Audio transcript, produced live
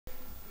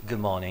Good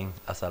morning.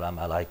 Assalamu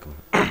alaikum.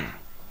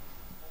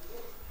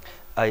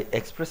 I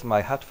express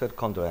my heartfelt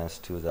condolence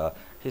to the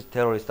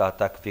terrorist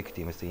attack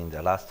victims in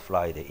the last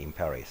Friday in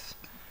Paris.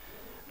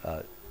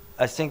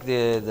 I think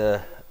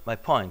my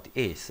point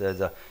is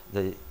the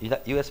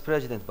US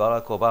President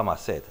Barack Obama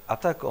said,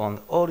 attack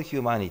on all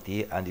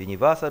humanity and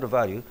universal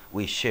value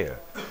we share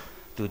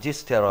to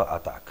this terror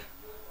attack.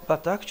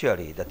 But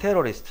actually, the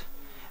terrorist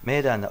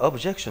made an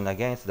objection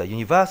against the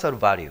universal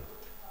value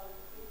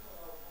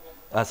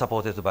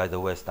supported by the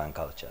Western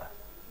culture.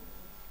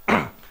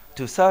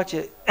 to search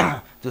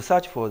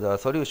for the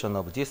solution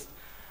of these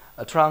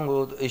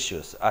tangled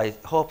issues, I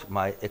hope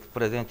my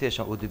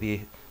presentation would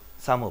be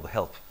some of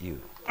help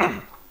you.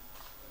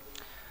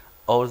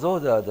 Although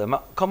the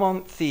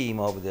common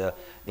theme of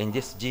in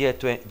this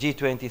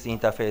G20's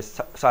Interface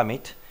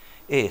Summit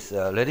is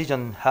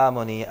religion,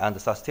 harmony,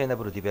 and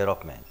sustainable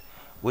development,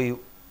 we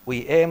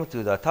aim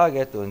to the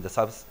target in the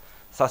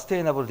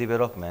sustainable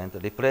development,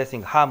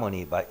 replacing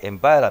harmony by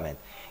environment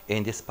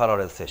in this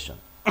parallel session.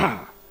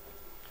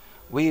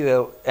 We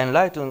will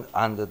enlighten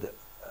and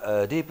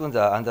deepen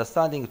the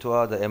understanding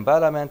toward the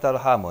environmental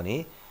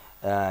harmony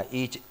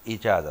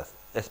each other,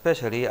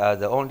 especially as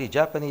the only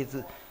Japanese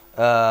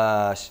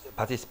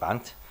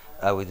participant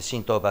with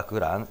Shinto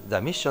background.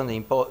 The mission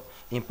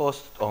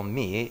imposed on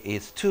me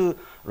is to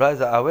raise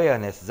the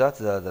awareness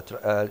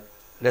that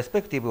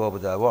respective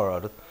of the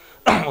world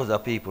of the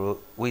people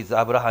with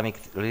Abrahamic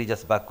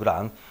religious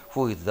background,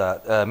 who is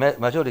the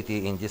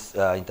majority in this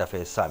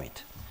Interface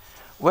Summit.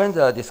 When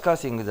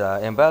discussing the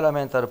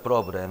environmental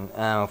problem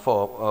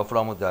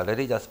from the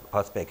religious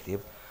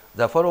perspective,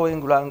 the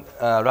following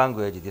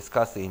language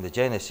discussed in the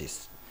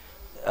Genesis,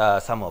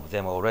 some of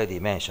them already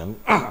mentioned,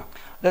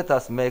 let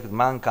us make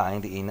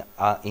mankind in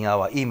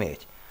our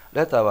image.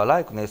 Let our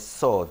likeness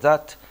so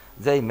that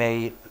they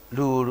may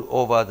rule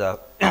over the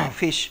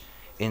fish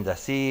in the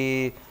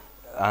sea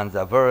and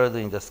the bird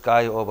in the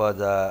sky, over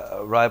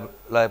the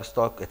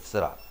livestock,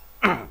 etc.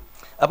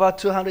 About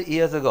 200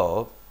 years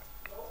ago,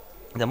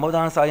 the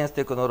modern science,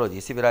 technology,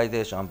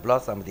 civilization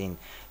blossomed in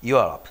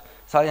Europe.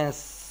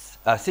 Science,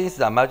 since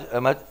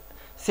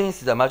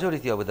the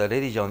majority of the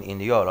religion in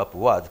Europe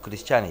was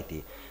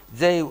Christianity,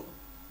 the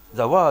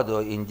word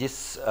in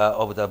this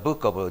of the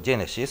book of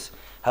Genesis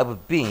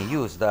have been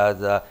used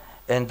as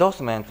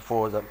endorsement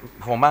for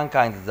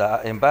mankind's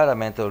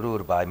environmental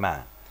rule by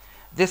man.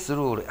 This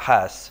rule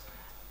has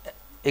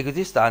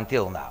existed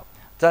until now.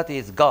 That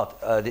is, God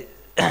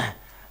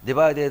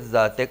divided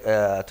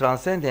the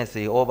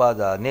transcendency over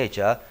the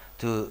nature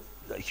to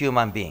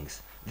human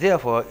beings.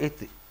 Therefore, it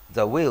is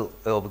the will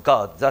of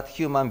God that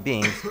human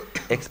beings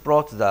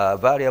exploit the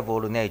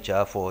variable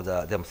nature for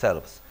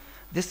themselves.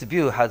 This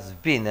view has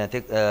been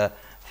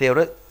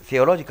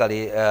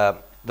theologically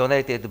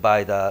donated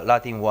by the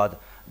Latin word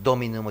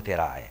dominum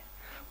terrae.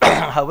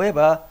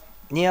 However,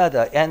 near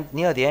the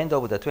end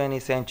of the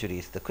 20th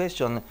century, the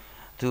question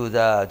to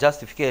the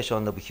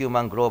justification of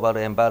human global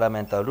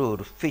environmental rule,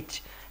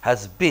 which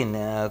has been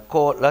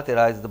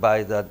collateralized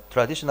by the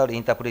traditional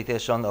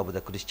interpretation of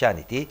the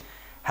Christianity,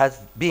 has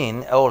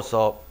been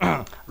also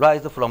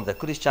raised from the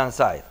Christian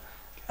side.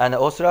 An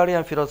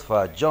Australian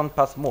philosopher, John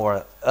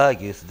Passmore,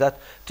 argues that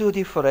two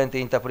different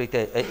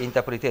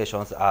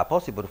interpretations are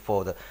possible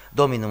for the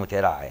dominum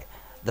terrae.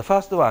 The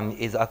first one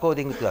is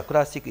according to a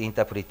classic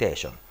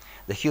interpretation.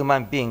 The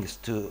human beings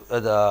to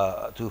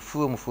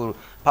whom full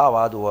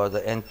power was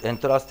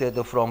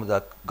entrusted from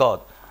the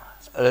God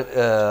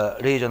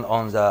region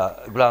on the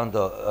ground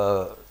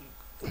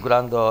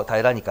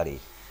tyrannically.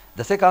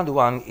 The second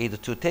one is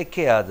to take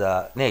care of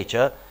the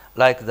nature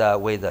like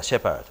with the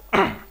shepherd.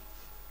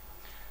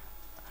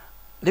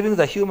 Leaving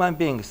the human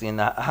beings in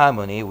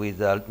harmony with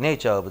the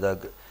nature of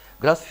the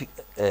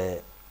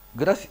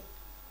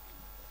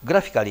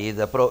graphically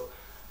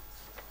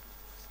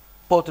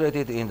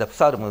portrayed in the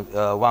Psalm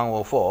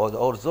 104,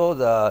 although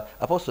the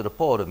Apostle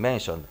Paul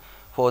mentioned,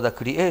 for the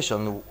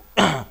creation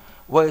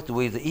wait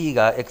with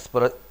eager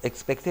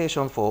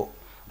expectation for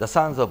the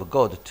sons of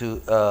God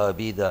to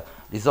be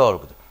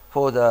resolved.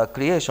 For the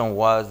creation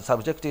was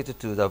subjected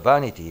to the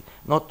vanity,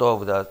 not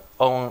of the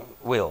own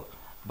will,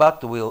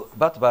 but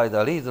by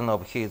the reason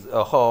of his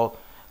whole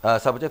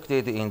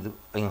subjected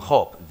in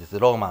hope. This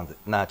is Romans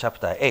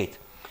chapter 8.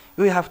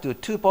 We have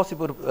two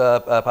possible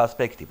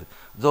perspectives: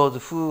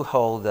 those who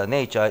hold the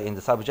nature in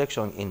the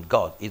subjection in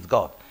God is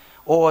God,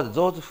 or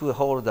those who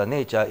hold the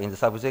nature in the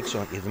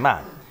subjection is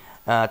man.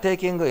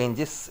 Taking in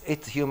this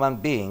its human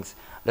beings'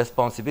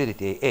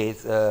 responsibility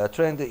is a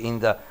trend in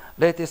the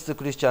latest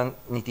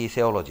Christianity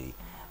theology.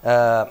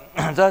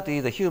 That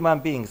is, the human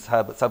beings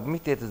have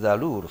submitted the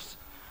rules,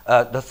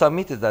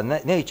 submitted the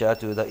nature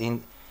to the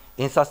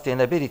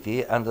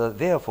insustainability, and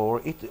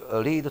therefore it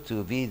leads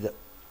to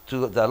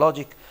the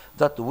logic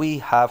that we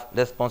have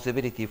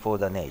responsibility for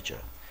the nature.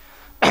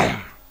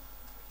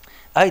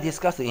 I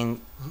discussed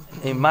in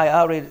my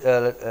early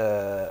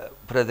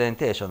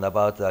presentation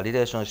about the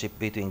relationship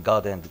between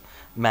God and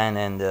man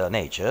and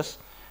natures,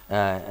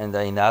 and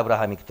in the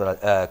Abrahamic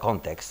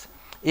context.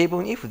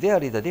 Even if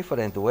there is a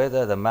difference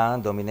whether the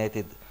man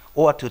dominated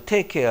or to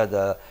take care of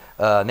the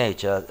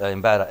nature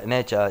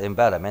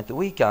environment,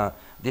 we can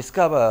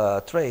discover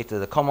a trait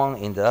common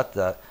in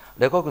that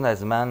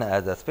recognize man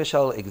as a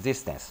special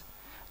existence,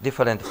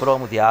 different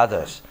from the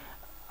other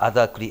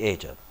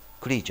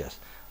creatures.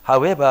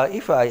 However,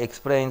 if I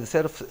explain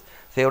self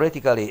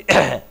theoretically,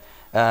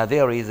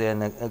 there is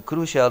a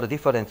crucial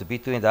difference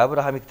between the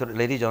Abrahamic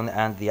religion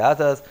and the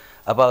others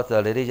about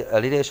the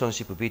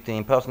relationship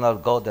between personal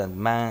God and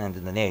man and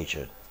the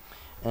nature.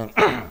 And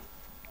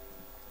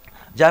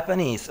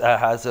Japanese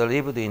has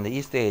lived in the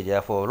East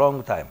Asia for a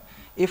long time.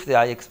 If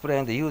I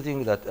explained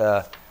using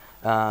that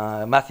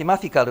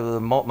mathematic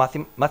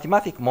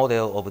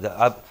model of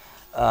the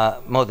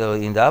model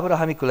in the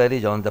Abrahamic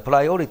religion, the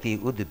priority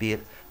would be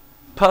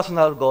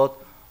personal God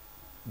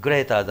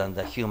greater than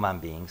the human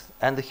beings,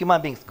 and the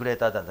human beings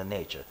greater than the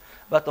nature.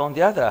 But on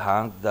the other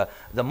hand,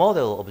 the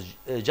model of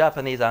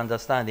Japanese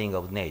understanding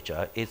of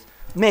nature is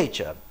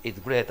greater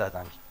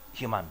than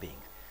human being.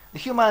 The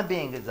human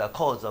being is the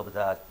cause of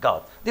the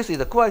God. This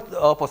is quite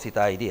opposite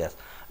ideas.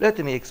 Let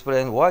me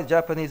explain why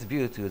Japanese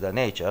view to the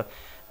nature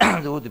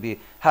would be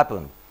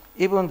happen.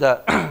 Even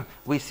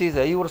we see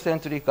the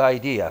Eurocentric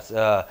ideas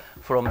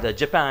from the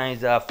Japan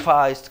is the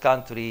first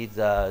country.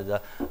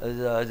 The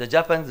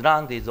Japan's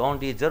land is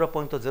only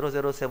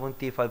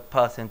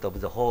 0.0075% of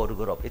the whole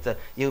globe.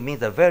 You mean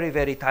the very,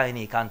 very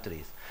tiny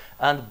countries.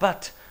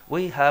 But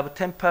we have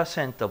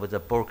 10% of the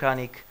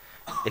volcanic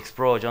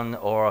explosion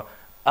or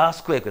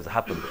earthquakes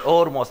happen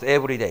almost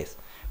every day,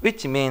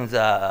 which means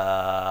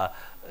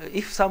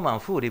if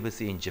someone who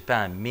lives in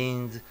Japan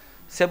means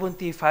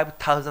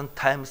 75,000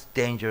 times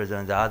danger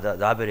than the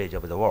average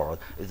of the world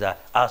is the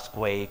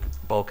earthquake,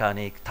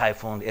 volcanic,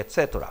 typhoon,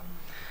 etc.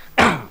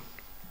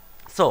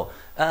 So,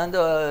 and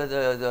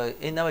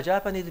in our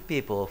Japanese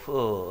people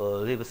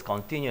who lives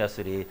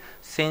continuously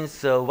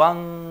since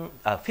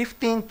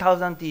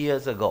 15,000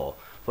 years ago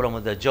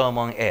from the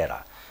Jomon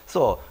era.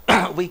 So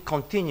we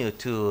continue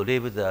to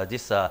live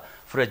this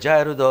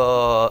fragile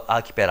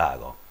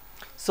archipelago.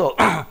 So,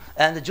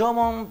 and the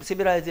Jomon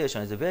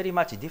civilization is very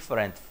much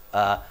different,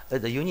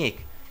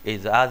 unique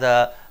is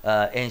other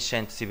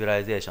ancient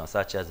civilizations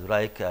such as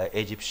like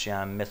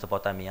Egyptian,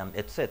 Mesopotamian,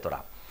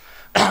 etc.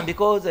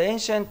 Because the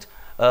ancient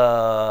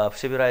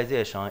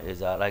civilization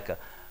is like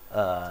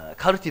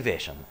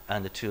cultivation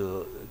and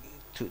to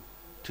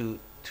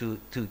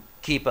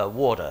keep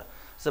water.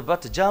 So,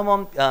 but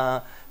German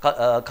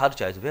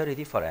culture is very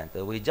different.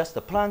 We just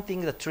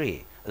planting the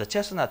tree, the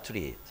chestnut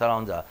tree,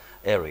 around the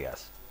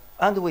areas.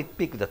 And we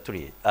pick the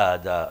tree,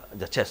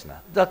 the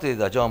chestnut. That is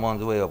the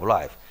German way of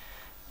life.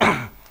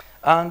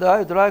 And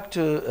I'd like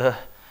to,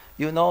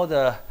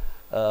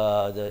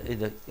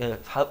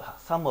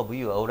 some of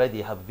you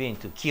already have been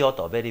to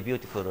Kyoto, very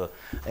beautiful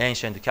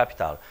ancient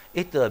capital.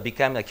 It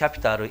became a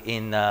capital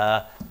in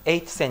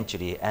 8th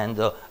century and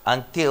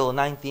until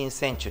 19th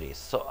century.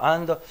 So,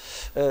 and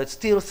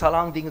still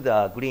surrounding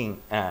the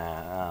green,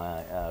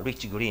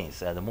 rich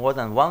greens. And more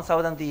than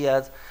 1,000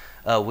 years,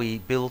 we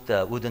built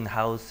a wooden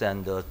house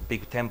and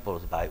big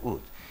temples by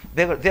wood.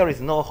 There is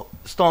no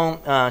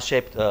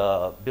stone-shaped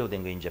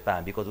building in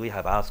Japan because we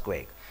have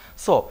earthquake.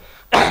 So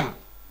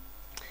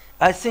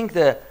I think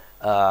the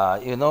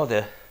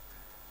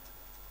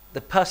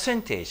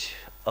percentage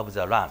of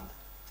the land,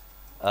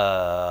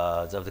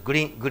 of the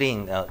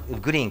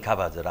green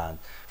covers the land.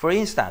 For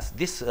instance,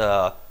 this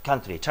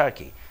country,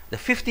 Turkey, the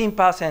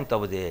 15%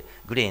 of the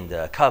green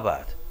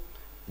covered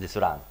this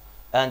land.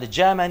 And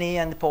Germany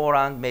and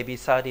Poland, maybe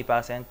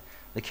 30%.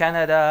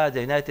 Canada,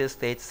 the United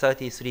States,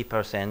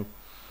 33%.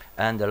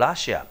 And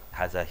Russia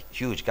has a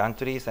huge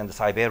countries, and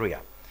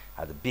Siberia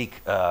has a big,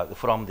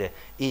 from the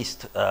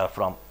east,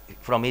 from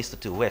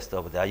east to west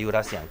of the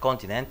Eurasian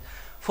continent,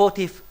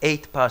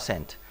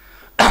 48%.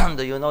 And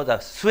the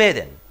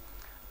Sweden,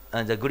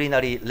 and the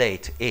greenery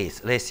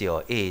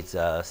ratio is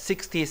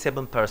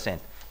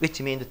 67%,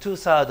 which means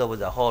 2/3 of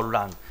the whole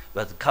land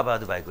was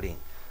covered by green.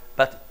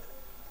 But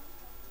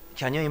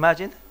can you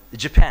imagine?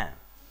 Japan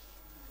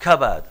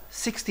covered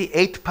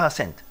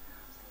 68%,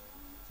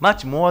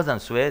 much more than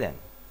Sweden.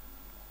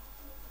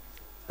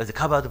 It's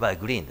covered by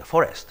green, the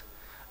forest.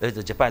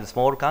 Japan is a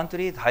small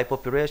country, high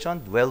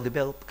population,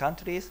 well-developed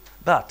countries,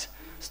 but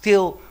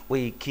still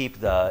we keep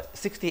the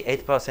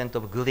 68%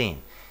 of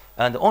green.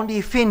 And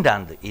only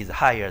Finland is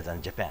higher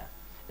than Japan.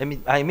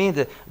 I mean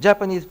the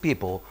Japanese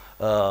people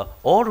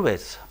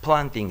always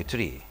planting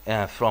tree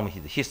from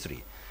his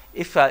history.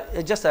 If I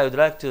would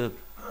like to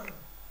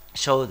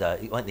show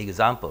one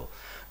example,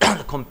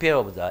 compare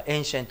of the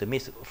ancient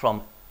myths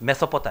from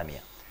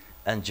Mesopotamia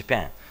and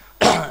Japan.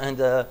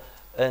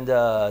 and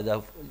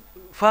the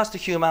first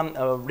human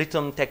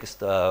written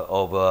text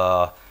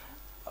of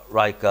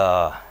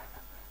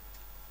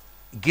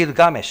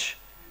Gilgamesh,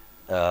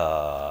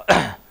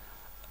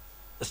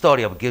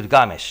 story of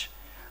Gilgamesh,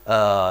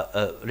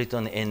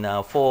 written in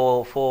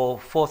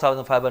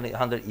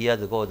 4,500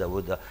 years ago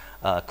with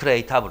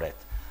clay tablet.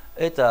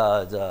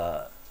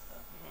 The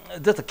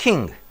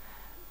king,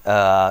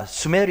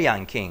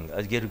 Sumerian king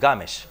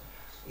Gilgamesh,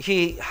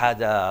 he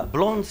had a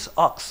bronze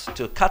ox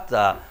to cut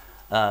the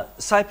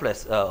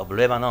cypress of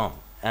Lebanon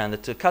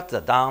and to cut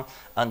it down,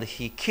 and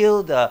he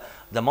killed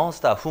the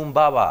monster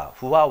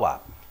Huwawa,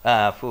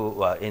 who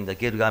were in the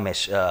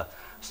Gilgamesh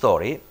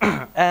story,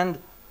 and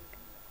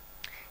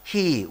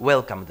he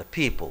welcomed the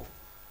people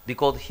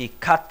because he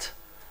cut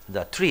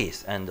the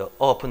trees and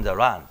opened the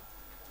land.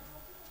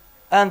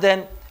 And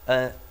then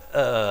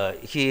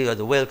he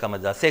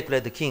welcomed the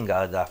sacred king,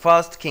 the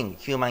first king,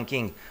 human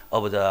king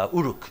of the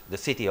Uruk, the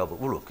city of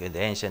Uruk in the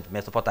ancient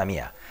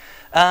Mesopotamia.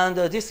 And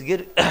this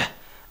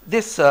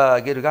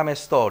Gilgamesh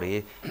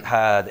story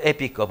had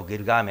Epic of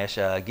Gilgamesh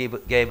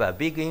gave a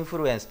big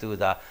influence to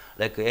the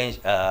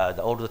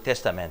the Old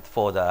Testament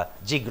for the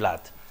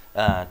Ziggurat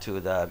to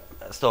the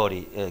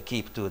story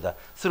keep to the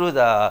through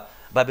the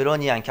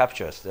Babylonian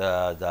captures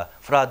the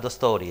flood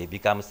story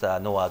becomes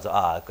Noah's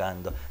Ark,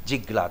 and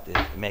Ziggurat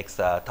makes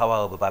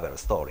Tower of Babel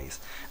stories,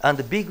 and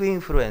the big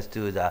influence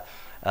to the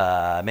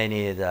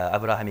many the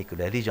Abrahamic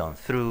religion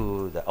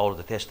through the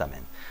Old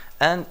Testament,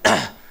 and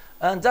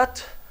and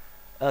that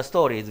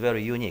story is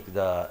very unique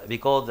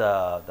because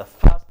the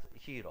first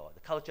hero,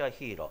 the culture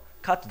hero,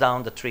 cut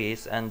down the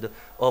trees and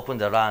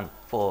opened the land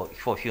for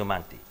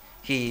humanity.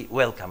 He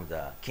welcomed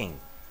the king.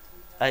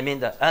 I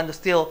mean, and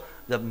still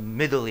the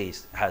Middle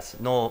East has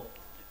no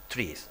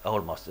trees,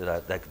 almost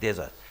like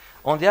desert.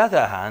 On the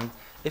other hand,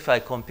 if I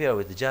compare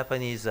with the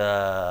Japanese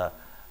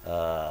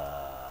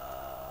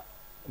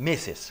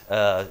myths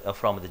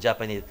from the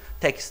Japanese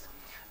text,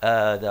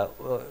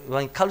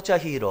 one culture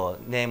hero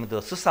named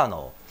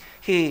Susanoo,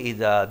 he is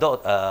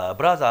a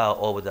brother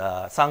of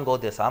the sun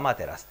goddess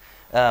Amaterasu.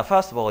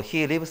 First of all,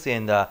 he lives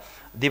in the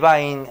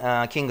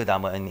divine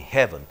kingdom in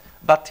heaven,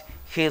 but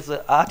his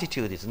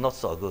attitude is not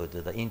so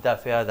good. He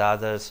interferes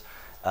others,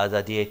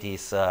 other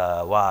deities'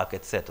 work,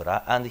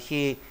 etc. And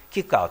he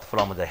kicked out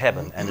from the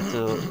heaven and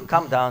to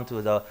come down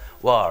to the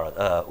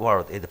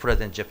world in the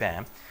present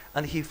Japan.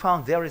 And he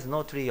found there is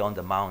no tree on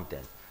the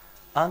mountain.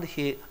 And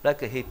he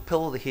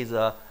pulled his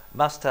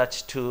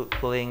mustache to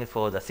pulling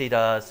for the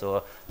cedars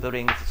or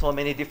pulling so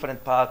many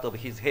different parts of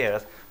his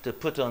hairs to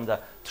put on the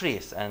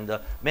trees, and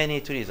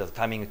many trees are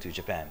coming to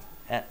Japan.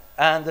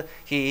 And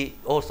he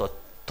also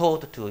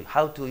taught to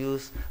how to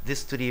use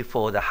this tree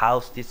for the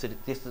house,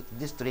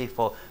 this tree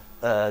for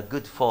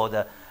good for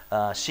the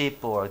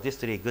sheep, or this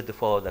tree good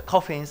for the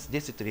coffins,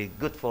 this tree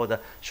good for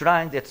the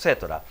shrines,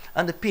 etc.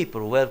 And the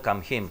people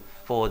welcome him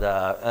for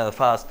the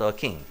first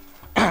king.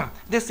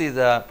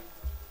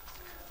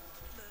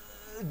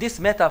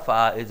 This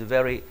metaphor is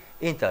very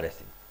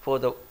interesting. For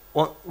the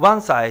on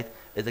one side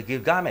is the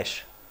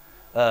Gilgamesh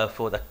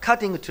for the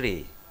cutting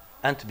tree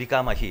and to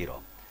become a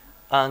hero,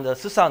 and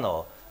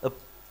Susanoo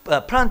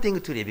planting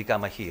tree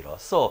become a hero.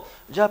 So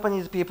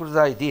Japanese people's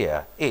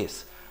idea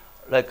is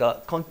like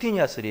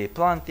continuously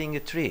planting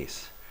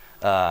trees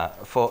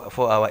for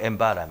our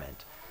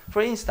environment.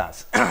 For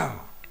instance,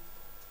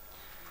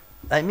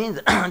 I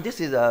mean this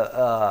is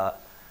the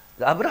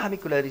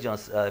Abrahamic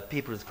religion's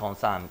people's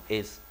concern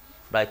is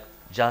like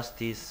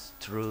justice,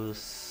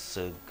 truth,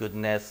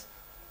 goodness,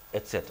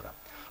 etc.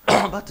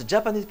 But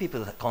Japanese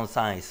people's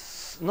concern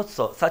is not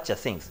such a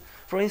things.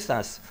 For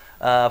instance,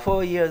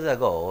 4 years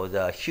ago,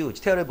 the huge,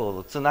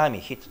 terrible tsunami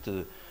hit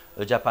to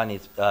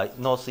Japanese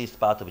northeast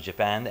part of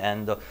Japan,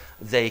 and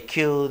they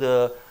killed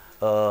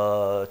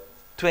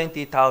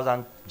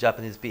 20,000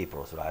 Japanese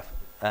people's life,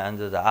 and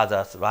the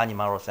others,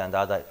 animals, and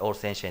other all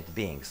sentient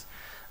beings.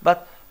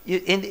 But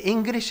in the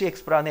English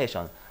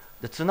explanation,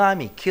 the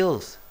tsunami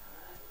kills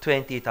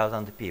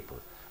 20,000 people.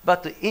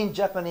 But in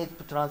Japanese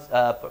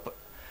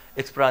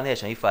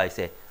explanation, if I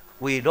say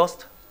we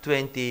lost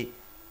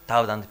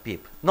 20,000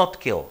 people, not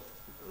kill,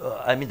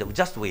 I mean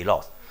just we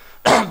lost,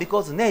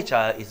 because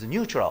nature is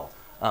neutral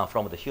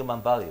from the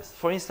human values.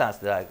 For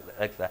instance,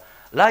 like the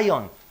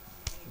lion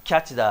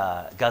catch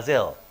the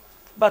gazelle,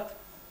 but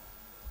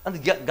and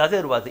the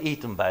gazelle was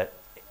eaten by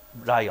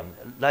lion.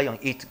 Lion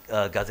eat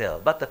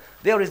gazelle, but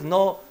there is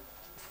no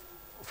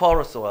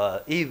force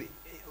or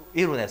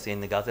illness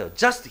in the gazelle.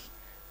 Just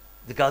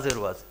the gazelle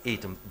was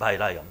eaten by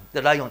lion.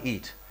 The lion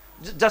eat.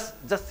 Just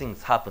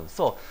things happen.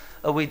 So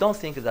we don't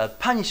think that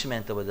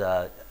punishment of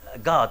the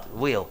God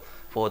will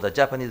for the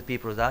Japanese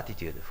people's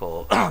attitude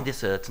for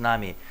this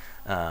tsunami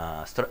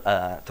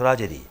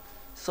tragedy.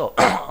 So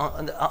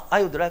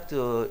I would like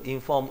to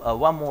inform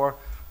one more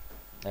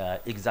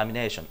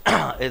examination.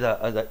 As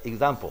an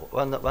example,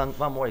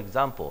 one more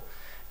example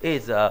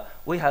is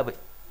we have,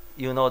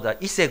 you know, the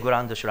Ise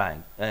Grand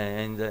Shrine,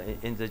 and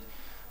in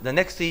the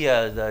next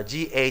year the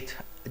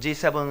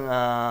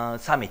G7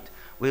 summit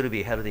will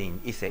be held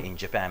in Ise in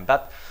Japan.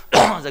 But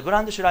the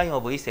Grand Shrine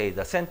of Ise is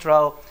the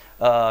central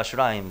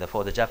shrine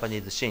for the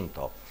Japanese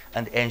Shinto,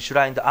 and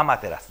enshrined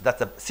Amaterasu.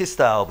 That's a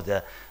sister of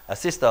the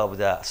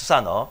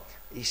Susanoo.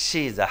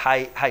 She is the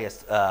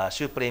highest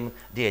supreme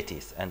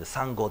deities and the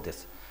sun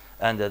goddess,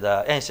 and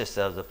the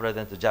ancestor of the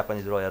present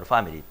Japanese royal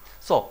family.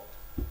 So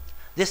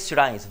this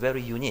shrine is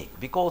very unique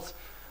because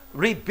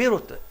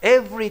rebuilt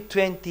every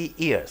 20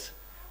 years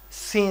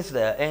since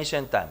the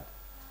ancient time.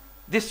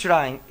 This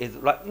shrine is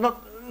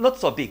not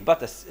so big,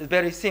 but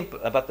very simple,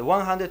 about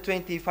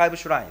 125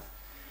 shrines.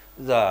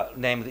 the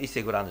named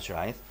Ise Grand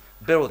Shrine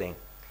building.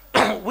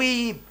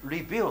 We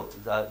rebuilt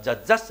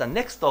just the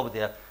next of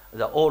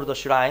the old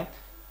shrine,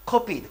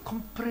 copied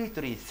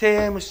completely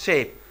same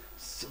shape,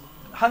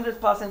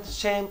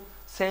 100%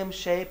 same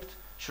shaped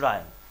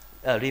shrine,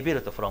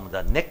 rebuilt from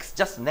the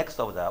just next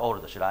of the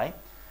old shrine.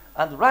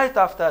 And right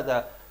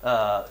after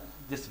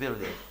this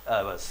building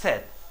was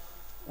set,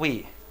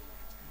 we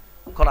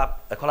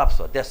collapse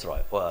or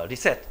destroy or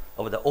reset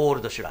of the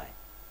old shrine.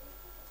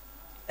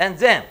 And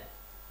then,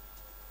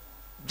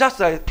 just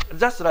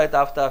right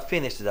after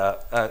finished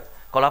the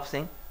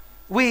collapsing,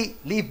 we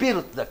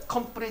rebuilt the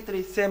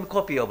completely same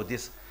copy of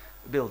this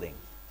building.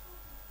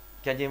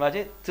 Can you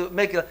imagine? To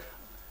make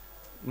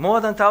more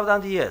than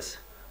 1,000 years,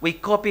 we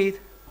copied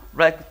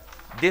like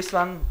this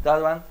one,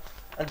 that one,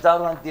 and that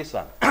one, this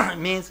one.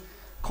 Means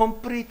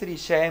completely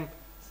same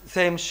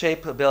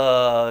shape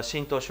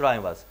Shinto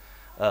shrine was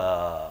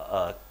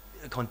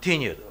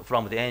continued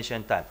from the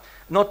ancient time.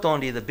 Not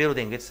only the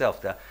building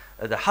itself, the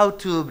how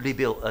to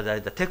rebuild,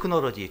 the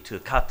technology to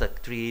cut the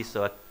trees,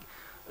 or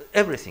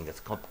everything is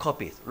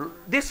copied.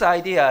 This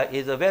idea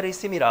is very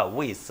similar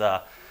with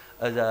the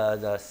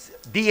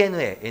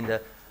DNA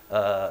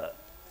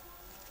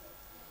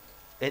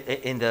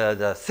in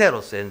the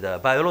cells and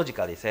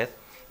biologically says,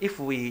 if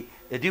we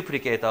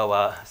duplicate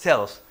our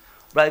cells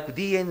like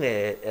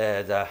DNA,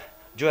 the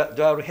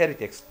dual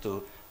helix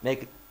to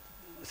make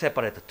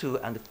separate two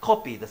and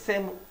copy the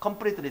same,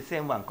 completely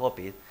same one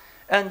copied,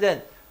 and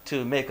then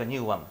to make a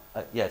new one.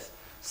 Yes.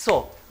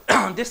 So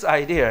this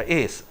idea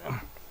is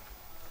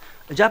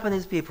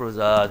Japanese people's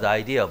the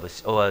idea of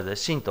or the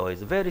Shinto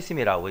is very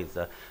similar with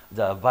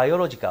the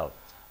biological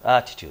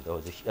attitude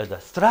or the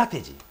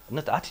strategy,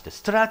 not attitude,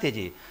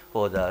 strategy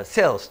for the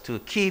cells to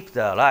keep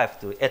the life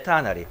to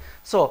eternally.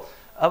 So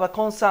our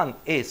concern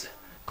is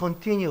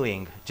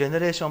continuing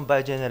generation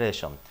by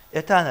generation,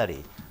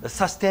 eternally,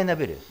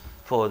 sustainability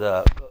for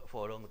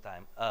long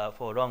time,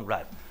 for long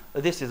life.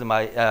 This is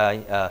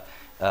my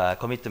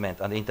commitment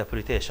and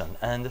interpretation,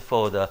 and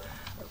for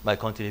my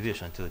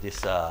contribution to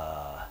this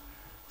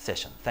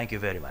session. Thank you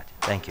very much.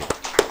 Thank you.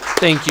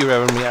 Thank you,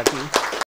 Reverend Miyake.